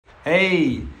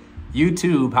Hey,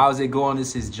 YouTube, how's it going?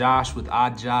 This is Josh with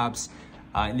Odd Jobs.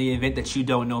 In the event that you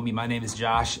don't know me, my name is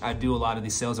Josh. I do a lot of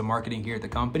the sales and marketing here at the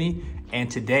company.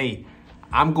 And today,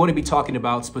 I'm going to be talking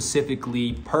about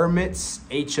specifically permits,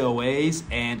 HOAs,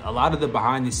 and a lot of the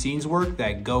behind the scenes work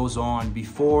that goes on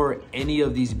before any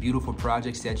of these beautiful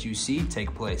projects that you see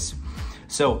take place.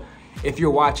 So if you're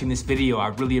watching this video, I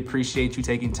really appreciate you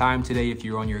taking time today. If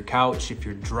you're on your couch, if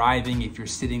you're driving, if you're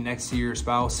sitting next to your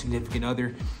spouse, significant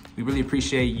other, we really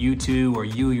appreciate you two or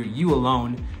you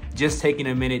alone just taking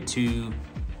a minute to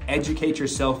educate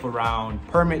yourself around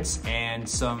permits and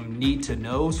some need to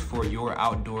knows for your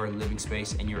outdoor living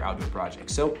space and your outdoor project.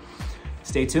 So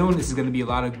stay tuned. This is going to be a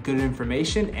lot of good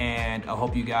information and I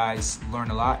hope you guys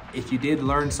learn a lot. If you did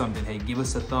learn something, hey, give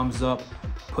us a thumbs up,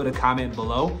 put a comment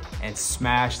below, and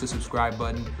smash the subscribe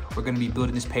button. We're going to be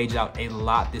building this page out a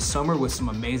lot this summer with some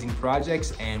amazing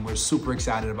projects and we're super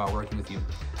excited about working with you.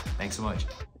 Thanks so much.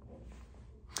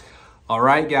 All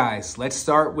right, guys, let's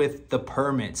start with the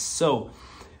permits. So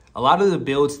a lot of the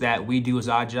builds that we do as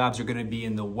Odd Jobs are going to be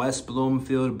in the West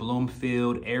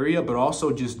Bloomfield area, but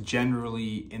also just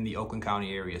generally in the Oakland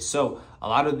County area. So a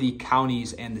lot of the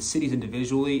counties and the cities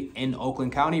individually in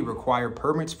Oakland County require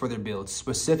permits for their builds,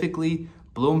 specifically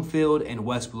Bloomfield and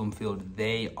West Bloomfield.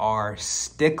 They are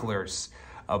sticklers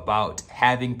about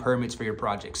having permits for your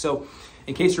project. So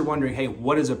in case you're wondering, hey,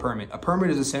 what is a permit? A permit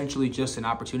is essentially just an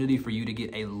opportunity for you to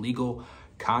get a legal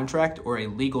contract or a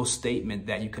legal statement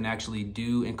that you can actually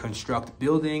do and construct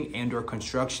building and or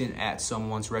construction at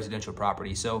someone's residential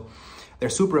property. So they're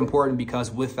super important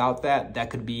because without that, that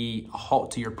could be a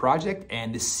halt to your project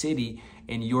and the city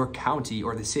in your county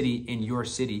or the city in your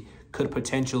city could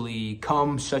potentially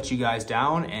come shut you guys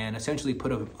down and essentially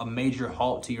put a major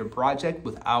halt to your project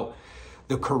without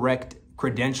the correct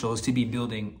credentials to be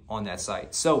building on that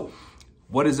site. So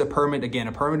what is a permit? Again,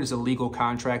 a permit is a legal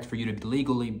contract for you to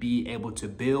legally be able to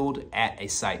build at a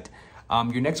site.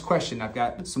 Your next question, I've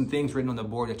got some things written on the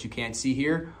board that you can't see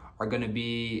here, are going to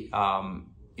be,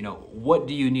 what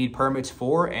do you need permits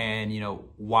for and,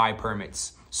 why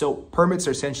permits? So permits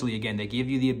are essentially, again, they give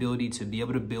you the ability to be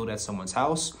able to build at someone's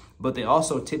house, but they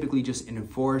also typically just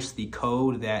enforce the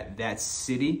code that that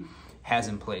city has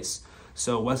in place.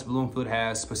 So West Bloomfield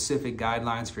has specific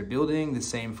guidelines for building, the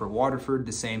same for Waterford,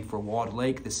 the same for Walled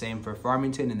Lake, the same for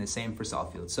Farmington, and the same for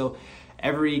Southfield. So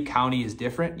every county is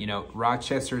different.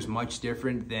 Rochester is much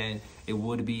different than it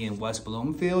would be in West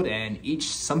Bloomfield, and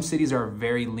some cities are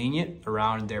very lenient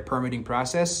around their permitting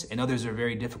process and others are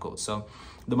very difficult. So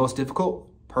the most difficult,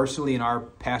 personally, in our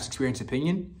past experience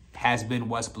opinion, has been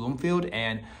West Bloomfield,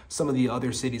 and some of the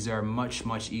other cities are much,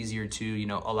 much easier to,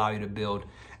 allow you to build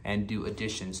and do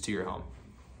additions to your home.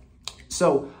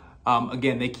 So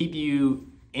again, they keep you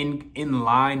in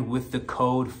line with the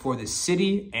code for the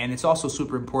city, and it's also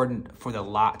super important for the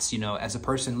lots. As a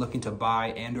person looking to buy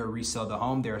and or resell the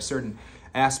home, there are certain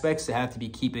aspects that have to be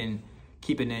keeping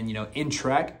in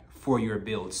track for your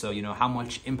build. So how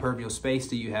much impervious space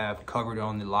do you have covered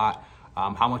on the lot?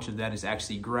 How much of that is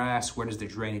actually grass? Where does the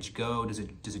drainage go? Does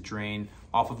it drain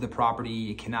off of the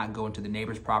property? It cannot go into the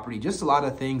neighbor's property. Just a lot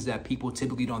of things that people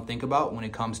typically don't think about when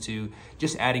it comes to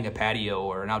just adding a patio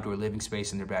or an outdoor living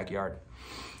space in their backyard.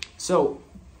 So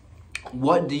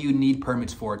what do you need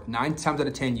permits for? 9 times out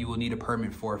of 10, you will need a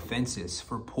permit for fences,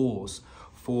 for pools,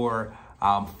 for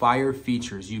fire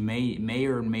features. You may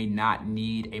or may not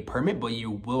need a permit, but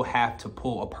you will have to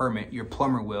pull a permit. Your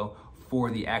plumber will, for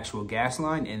the actual gas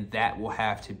line, and that will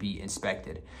have to be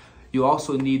inspected. You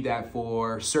also need that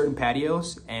for certain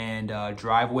patios and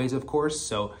driveways, of course.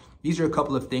 So these are a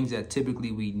couple of things that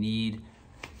typically we need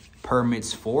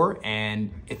permits for.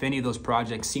 And if any of those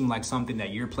projects seem like something that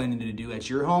you're planning to do at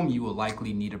your home, you will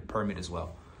likely need a permit as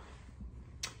well.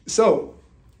 So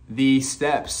the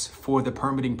steps for the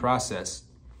permitting process.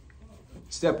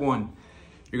 Step 1,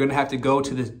 you're gonna have to go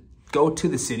to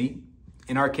the city.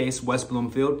 In our case, West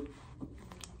Bloomfield.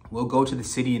 We'll go to the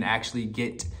city and actually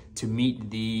get to meet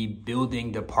the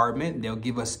building department. They'll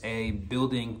give us a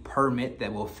building permit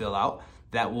that we'll fill out.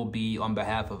 That will be on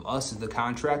behalf of us as the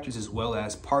contractors, as well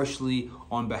as partially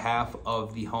on behalf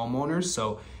of the homeowners.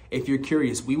 So if you're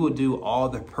curious, we will do all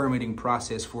the permitting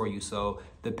process for you. So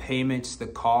the payments, the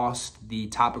cost, the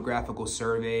topographical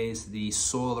surveys, the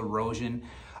soil erosion,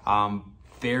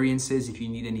 variances, if you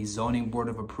need any zoning board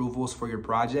of approvals for your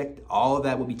project, all of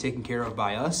that will be taken care of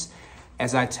by us.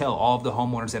 As I tell all of the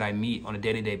homeowners that I meet on a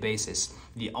day-to-day basis,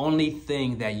 the only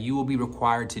thing that you will be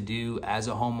required to do as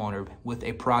a homeowner with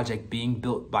a project being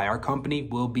built by our company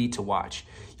will be to watch.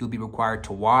 You'll be required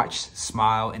to watch,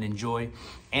 smile, and enjoy,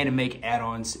 and to make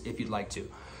add-ons if you'd like to.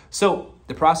 So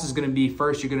the process is going to be,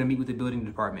 first, you're going to meet with the building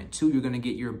department. 2, you're going to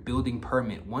get your building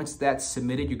permit. Once that's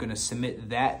submitted, you're going to submit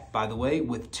that, by the way,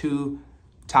 with 2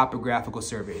 topographical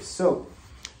surveys. So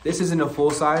this isn't a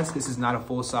full size. This is not a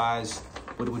full size,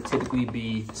 what it would typically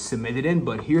be submitted in.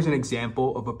 But here's an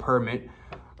example of a permit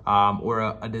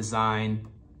or a design,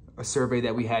 a survey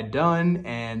that we had done.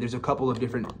 And there's a couple of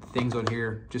different things on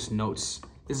here, just notes.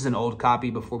 This is an old copy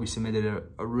before we submitted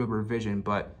a real revision,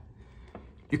 but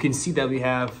you can see that we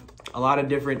have a lot of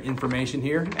different information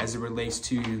here as it relates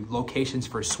to locations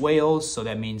for swales. So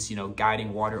that means, you know,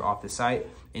 guiding water off the site,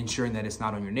 ensuring that it's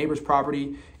not on your neighbor's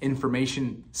property.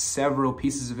 Information, several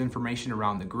pieces of information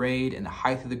around the grade and the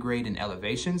height of the grade and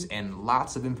elevations, and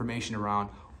lots of information around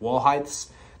wall heights,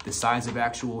 the size of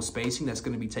actual spacing that's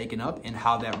going to be taken up, and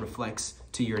how that reflects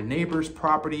to your neighbor's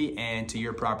property and to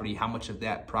your property, how much of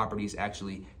that property is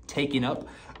actually taken up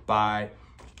by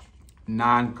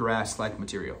non-grass-like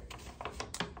material.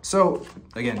 So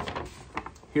again,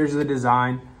 here's the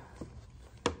design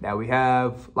that we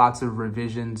have. Lots of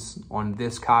revisions on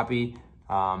this copy.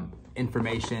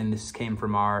 Information, this came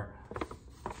from our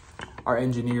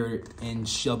engineer in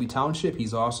Shelby Township.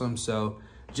 He's awesome. So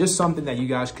just something that you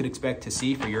guys could expect to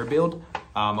see for your build.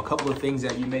 A couple of things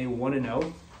that you may want to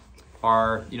know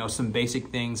are, you know, some basic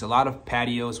things. A lot of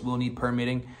patios will need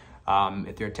permitting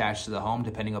if they're attached to the home,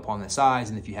 depending upon the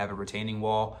size, and if you have a retaining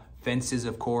wall. Fences,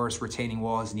 of course, retaining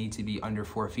walls need to be under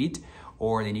 4 feet,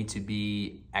 or they need to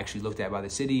be actually looked at by the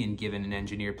city and given an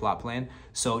engineered plot plan.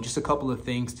 So just a couple of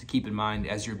things to keep in mind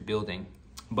as you're building.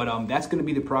 But that's going to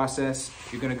be the process.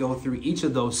 You're going to go through each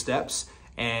of those steps.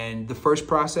 And the first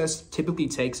process typically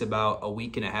takes about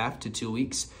 1.5 to 2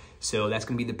 weeks. So that's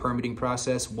going to be the permitting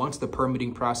process. Once the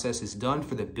permitting process is done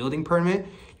for the building permit,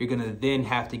 you're going to then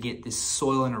have to get this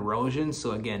soil and erosion.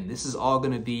 So again, this is all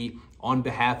going to be on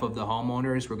behalf of the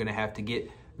homeowners. We're going to have to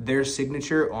get their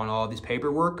signature on all this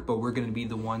paperwork, but we're going to be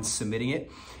the ones submitting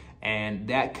it. And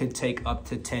that could take up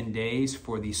to 10 days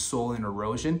for the soil and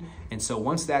erosion. And so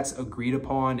once that's agreed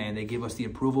upon and they give us the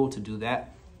approval to do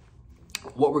that,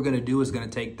 what we're going to do is going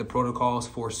to take the protocols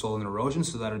for soil and erosion.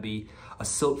 So that'll be a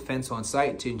silt fence on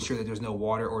site to ensure that there's no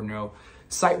water or no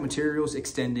site materials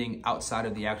extending outside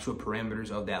of the actual parameters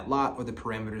of that lot or the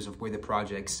parameters of where the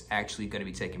project's actually going to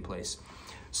be taking place.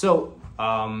 So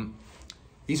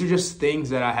these are just things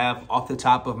that I have off the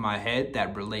top of my head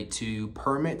that relate to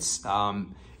permits.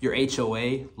 Your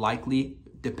HOA likely,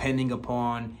 depending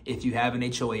upon if you have an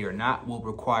HOA or not, will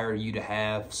require you to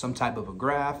have some type of a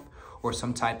graph or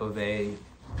some type of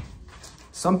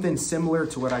something similar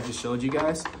to what I just showed you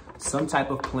guys, some type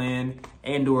of plan,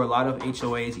 and or a lot of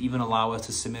HOAs even allow us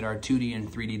to submit our 2D and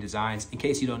 3D designs. In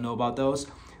case you don't know about those,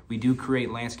 we do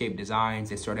create landscape designs.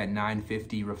 They start at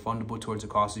 $950, refundable towards the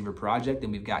cost of your project.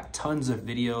 And we've got tons of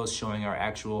videos showing our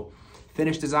actual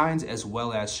finished designs, as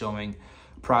well as showing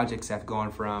projects that have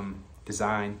gone from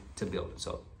design to build.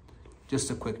 So just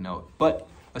a quick note. But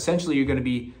essentially, you're going to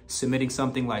be submitting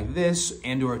something like this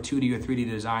and or a 2D or 3D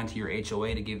design to your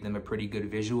HOA to give them a pretty good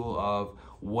visual of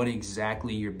what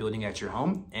exactly you're building at your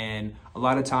home. And a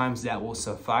lot of times that will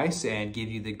suffice and give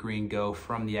you the green go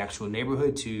from the actual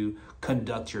neighborhood to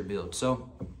conduct your build. So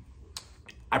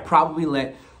I probably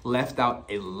left out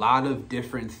a lot of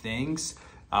different things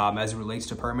as it relates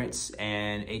to permits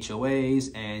and HOAs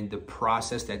and the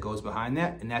process that goes behind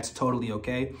that. And that's totally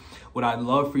okay. What I'd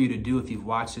love for you to do, if you've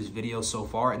watched this video so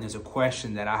far and there's a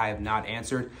question that I have not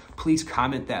answered, please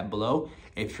comment that below.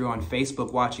 If you're on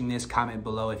Facebook watching this, comment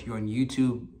below. If you're on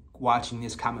YouTube watching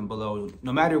this, comment below.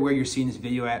 No matter where you're seeing this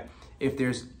video at, if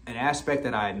there's an aspect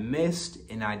that I missed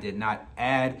and I did not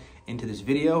add into this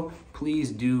video,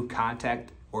 please do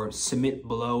contact or submit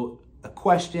below a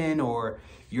question or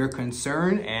your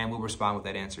concern, and we'll respond with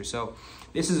that answer. So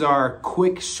this is our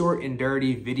quick, short and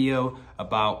dirty video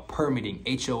about permitting,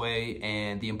 HOA,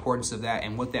 and the importance of that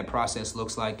and what that process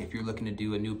looks like if you're looking to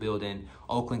do a new build in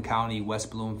Oakland County,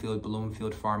 West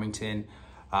Bloomfield, Farmington,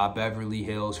 Beverly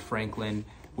Hills, Franklin,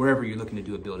 wherever you're looking to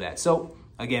do a build at. So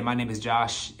again, my name is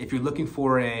Josh. If you're looking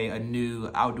for a new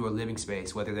outdoor living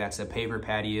space, whether that's a paver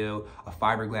patio, a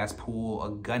fiberglass pool, a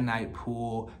gunite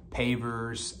pool,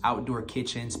 pavers, outdoor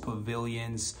kitchens,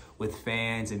 pavilions with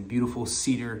fans and beautiful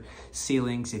cedar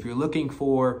ceilings, if you're looking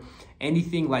for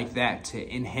anything like that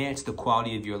to enhance the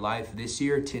quality of your life this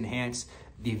year, to enhance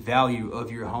the value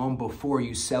of your home before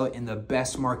you sell it in the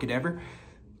best market ever,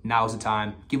 now's the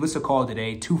time. Give us a call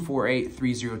today,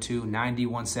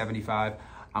 248-302-9175.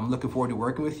 I'm looking forward to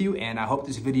working with you, and I hope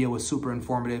this video was super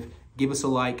informative. Give us a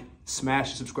like,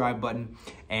 smash the subscribe button,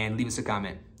 and leave us a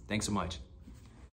comment. Thanks so much.